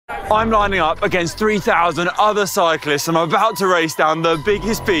I'm lining up against 3,000 other cyclists and I'm about to race down the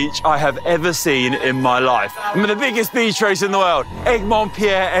biggest beach I have ever seen in my life. I'm in the biggest beach race in the world,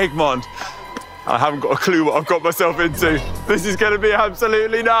 Egmond-Pier-Egmond. I haven't got a clue what I've got myself into. This is going to be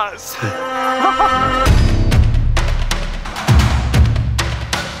absolutely nuts.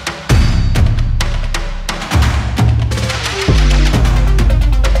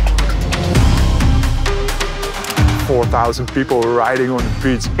 4,000 people riding on the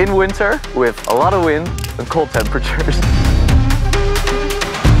beach. In winter, with a lot of wind and cold temperatures.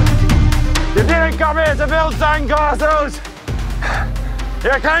 You didn't come here to build sandcastles!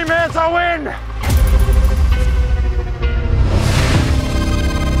 You came here to win!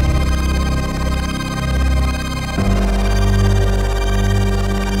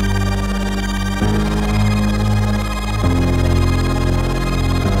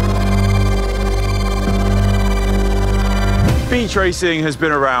 Beach racing has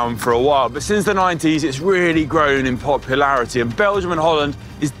been around for a while, but since the 90s it's really grown in popularity, and Belgium and Holland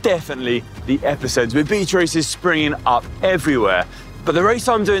is definitely the epicenter, with beach races springing up everywhere. But the race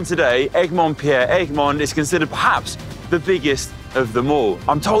I'm doing today, Egmond-Pier-Egmond, is considered perhaps the biggest of them all.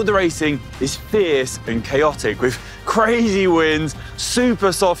 I'm told the racing is fierce and chaotic, with crazy winds,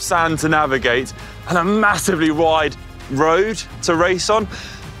 super soft sand to navigate, and a massively wide road to race on,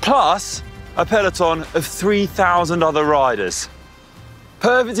 plus a peloton of 3,000 other riders.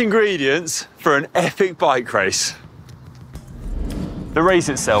 Perfect ingredients for an epic bike race. The race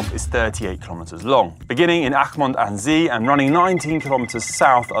itself is 38 kilometers long, beginning in Egmond aan Zee and running 19 kilometers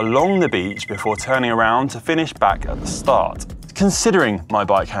south along the beach before turning around to finish back at the start. Considering my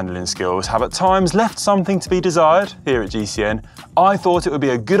bike handling skills have at times left something to be desired here at GCN, I thought it would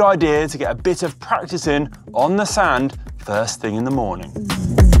be a good idea to get a bit of practice in on the sand first thing in the morning.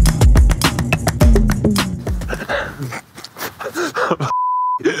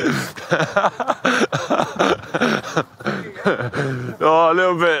 Oh, a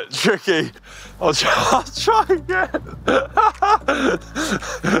little bit tricky. I'll try again.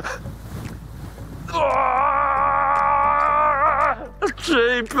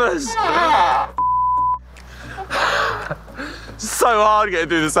 Jeepers. So hard getting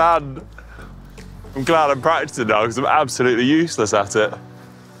through the sand. I'm glad I'm practicing now because I'm absolutely useless at it.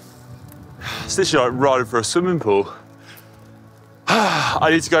 It's literally like riding for a swimming pool.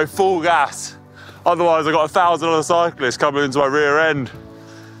 I need to go full gas. Otherwise, I've got 1,000 other cyclists coming into my rear end.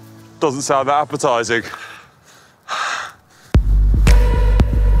 Doesn't sound that appetizing.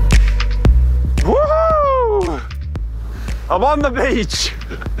 Woohoo! I'm on the beach.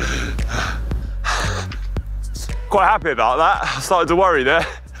 Quite happy about that. I started to worry there.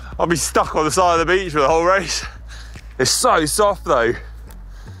 I'll be stuck on the side of the beach for the whole race. It's so soft though.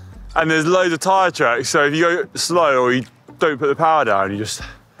 And there's loads of tyre tracks, so if you go slow or you don't put the power down, you just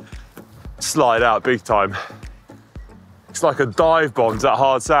slide out big time. It's like a dive bomb to that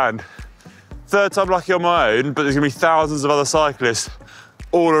hard sand. Third time lucky on my own, but there's gonna be thousands of other cyclists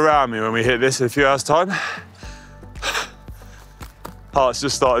all around me when we hit this in a few hours' time. Heart's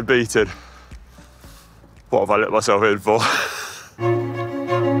just started beating. What have I let myself in for?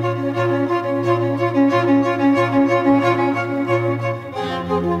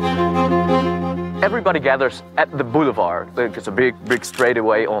 Everybody gathers at the boulevard. It's a big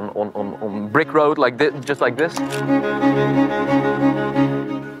straightaway on brick road like this, just like this.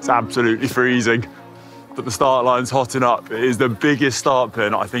 It's absolutely freezing, but the start line's hotting up. It is the biggest start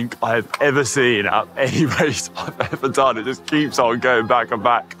pin I think I have ever seen at any race I've ever done. It just keeps on going back and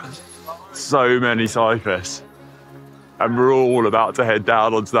back. So many cyclists. And we're all about to head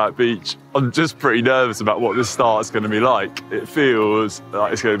down onto that beach. I'm just pretty nervous about what this start's going to be like. It feels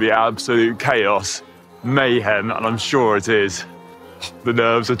like it's going to be absolute chaos, mayhem, and I'm sure it is. The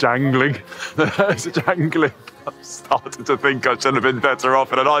nerves are jangling. The nerves are jangling. I'm starting to think I should have been better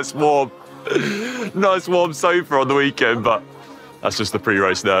off in a nice warm sofa on the weekend, but that's just the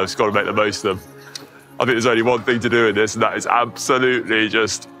pre-race nerves. Got to make the most of them. I think there's only one thing to do in this, and that is absolutely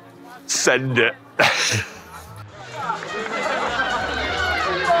just send it.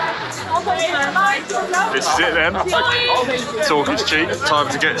 This is it then. Talk is cheap. Time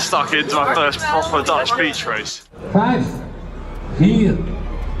to get stuck into my first proper Dutch beach race. 5, 4, 3, 2,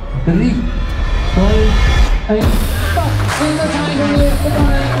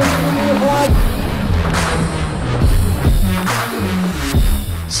 1.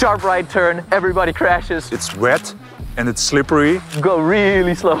 Sharp right turn, everybody crashes. It's wet and it's slippery. Go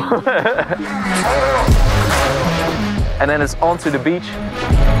really slow. And then it's onto the beach.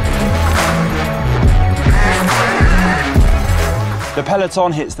 The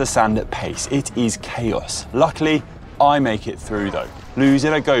peloton hits the sand at pace. It is chaos. Luckily, I make it through though.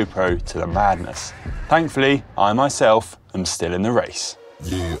 losing a GoPro to the madness. Thankfully, I myself am still in the race.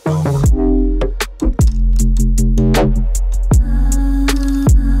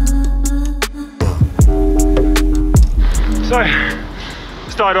 So,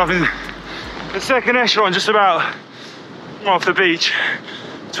 started off in the second echelon, just about off the beach,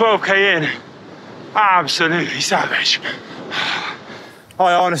 12k in, absolutely savage.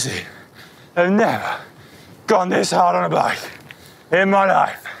 I honestly have never gone this hard on a bike in my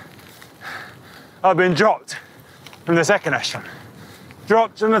life. I've been dropped from the second echelon,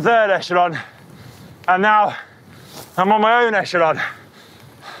 dropped from the third echelon, and now I'm on my own echelon.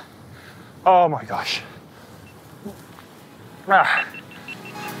 Oh my gosh. Ah.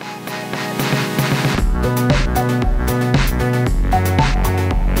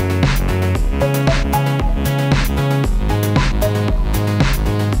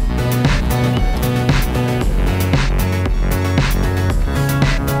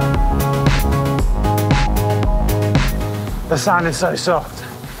 The sand is so soft.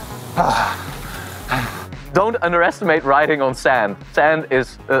 Don't underestimate riding on sand. Sand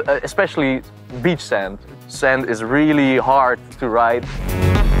is, especially beach sand. Sand is really hard to ride.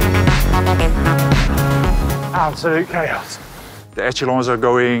 Absolute chaos. The echelons are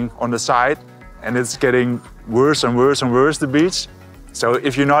going on the side and it's getting worse and worse and worse, the beach. So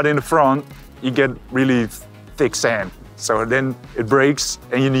if you're not in the front, you get really thick sand. So then it breaks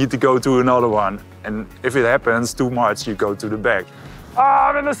and you need to go to another one. And if it happens too much, you go to the back. Ah,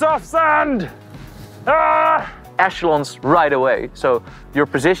 I'm in the soft sand! Ah! Echelons right away, so your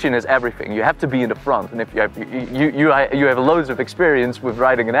position is everything. You have to be in the front, and if you have loads of experience with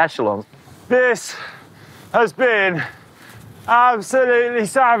riding an echelon. This has been absolutely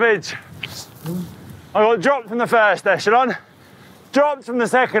savage. I got dropped from the first echelon, dropped from the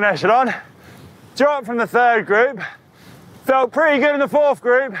second echelon, dropped from the third group, felt pretty good in the fourth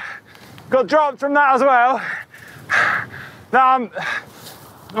group, got dropped from that as well. Now I'm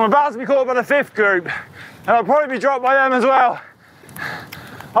about to be caught by the fifth group, and I'll probably be dropped by them as well.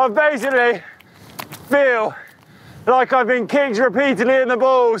 I basically feel like I've been kicked repeatedly in the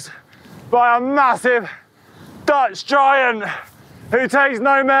balls by a massive Dutch giant who takes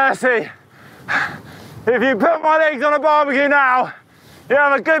no mercy. If you put my legs on a barbecue now, you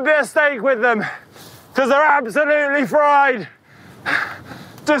have a good bit of steak with them, because they're absolutely fried.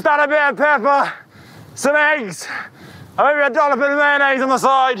 Just add a bit of pepper, some eggs, and maybe a dollop of mayonnaise on the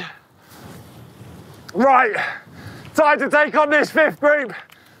side. Right, time to take on this fifth group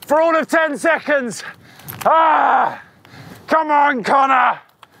for all of 10 seconds. Ah, come on, Conor.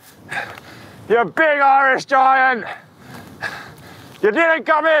 You big Irish giant. You didn't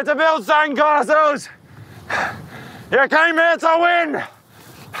come here to build sandcastles. You came here to win.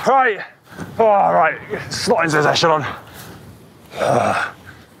 Right, all right, slot into this echelon.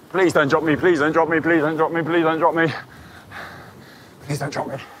 Please don't drop me, please don't drop me, please don't drop me, please don't drop me. Please don't drop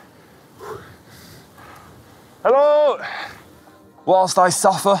me. Hello! Whilst I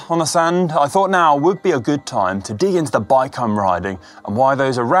suffer on the sand, I thought now would be a good time to dig into the bike I'm riding and why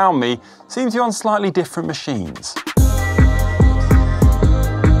those around me seem to be on slightly different machines.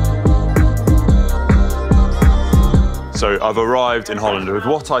 So I've arrived in Holland with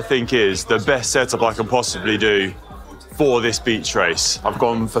what I think is the best setup I can possibly do for this beach race. I've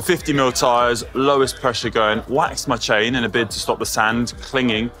gone for 50mm tyres, lowest pressure going, waxed my chain in a bid to stop the sand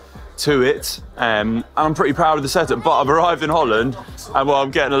clinging to it, and I'm pretty proud of the setup. But I've arrived in Holland, and well,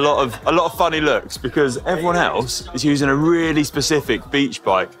 I'm getting a lot of funny looks because everyone else is using a really specific beach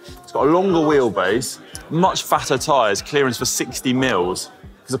bike. It's got a longer wheelbase, much fatter tyres, clearance for 60mm,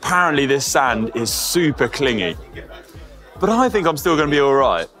 because apparently this sand is super clingy. But I think I'm still going to be all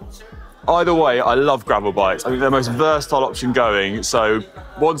right. Either way, I love gravel bikes. I think they're the most versatile option going. So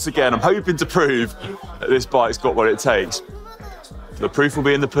once again, I'm hoping to prove that this bike's got what it takes. The proof will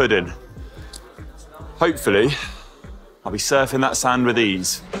be in the pudding. Hopefully, I'll be surfing that sand with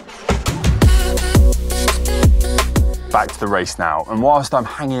ease. Back to the race now, and whilst I'm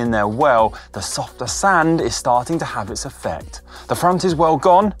hanging in there well, the softer sand is starting to have its effect. The front is well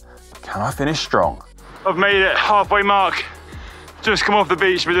gone, but can I finish strong? I've made it halfway mark. Just come off the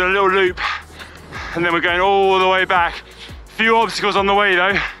beach, we're doing a little loop, and then we're going all the way back. Few obstacles on the way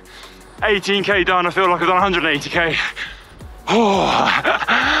though. 18k done, I feel like I've done 180k. Oh,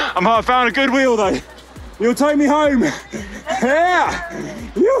 I found a good wheel though. You'll take me home. Yeah.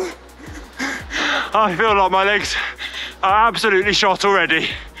 I feel like my legs are absolutely shot already,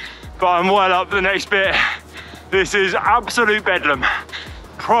 but I'm well up the next bit. This is absolute bedlam,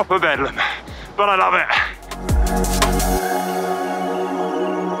 proper bedlam, but I love it.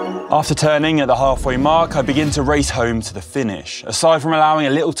 After turning at the halfway mark, I begin to race home to the finish. Aside from allowing a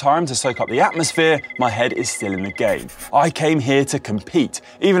little time to soak up the atmosphere, my head is still in the game. I came here to compete,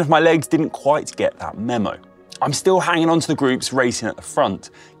 even if my legs didn't quite get that memo. I'm still hanging on to the groups racing at the front.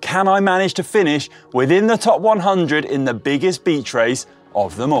 Can I manage to finish within the top 100 in the biggest beach race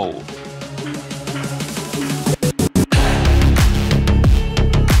of them all?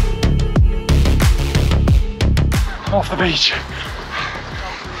 Off the beach.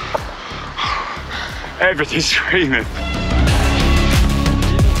 Everything's screaming.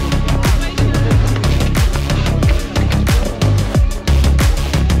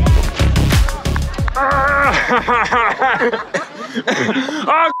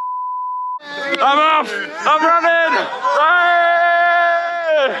 Oh, I'm off! I'm running!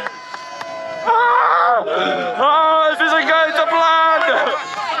 Oh, this isn't going to plan!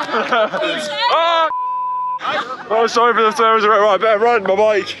 Oh, sorry for the thermos. Right, I better run my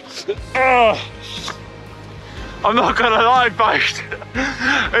bike. I'm not gonna lie, folks.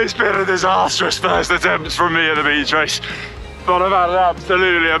 It's been a disastrous first attempt from me at the beach race, but I've had an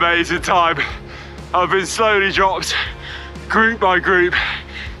absolutely amazing time. I've been slowly dropped, group by group.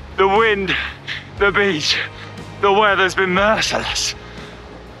 The wind, the beach, the weather's been merciless,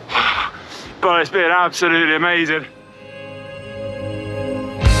 but it's been absolutely amazing.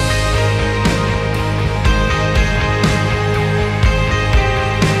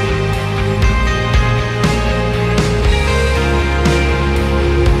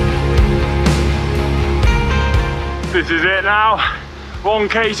 This is it now,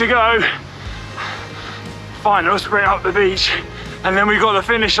 1K to go. Final sprint up the beach, and then we've got the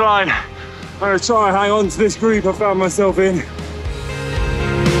finish line. I'm gonna try and hang on to this group I found myself in.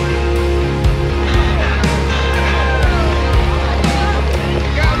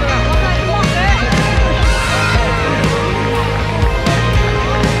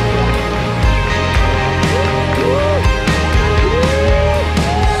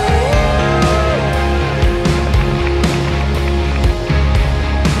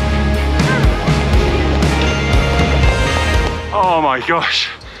 Oh my gosh,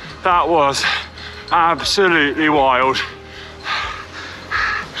 that was absolutely wild.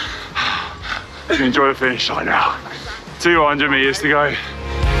 Enjoy the finish line now. 200 meters to go. Woo!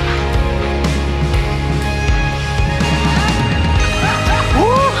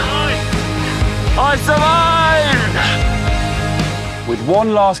 I survived! With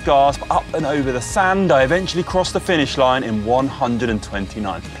one last gasp up and over the sand, I eventually crossed the finish line in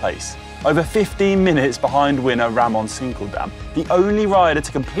 129th place. Over 15 minutes behind winner Ramon Sinkeldam, the only rider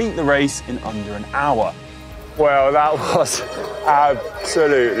to complete the race in under an hour. Well, that was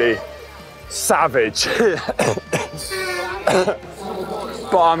absolutely savage. But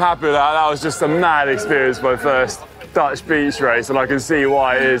I'm happy with that. That was just a mad experience, my first Dutch beach race, and I can see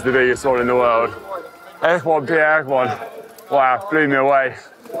why it is the biggest one in the world. Egmond-Pier-Egmond, wow, blew me away.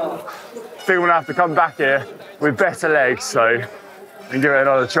 I think I'm gonna have to come back here with better legs, so, and give it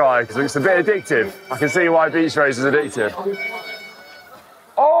another try, because it's a bit addictive. I can see why beach race is addictive.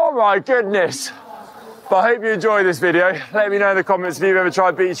 Oh my goodness. But I hope you enjoyed this video. Let me know in the comments if you've ever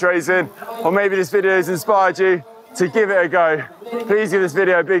tried beach racing, or maybe this video has inspired you to give it a go. Please give this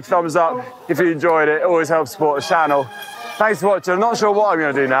video a big thumbs up if you enjoyed it. It always helps support the channel. Thanks for watching. I'm not sure what I'm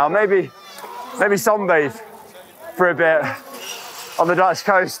gonna do now. Maybe sunbathe for a bit on the Dutch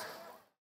coast.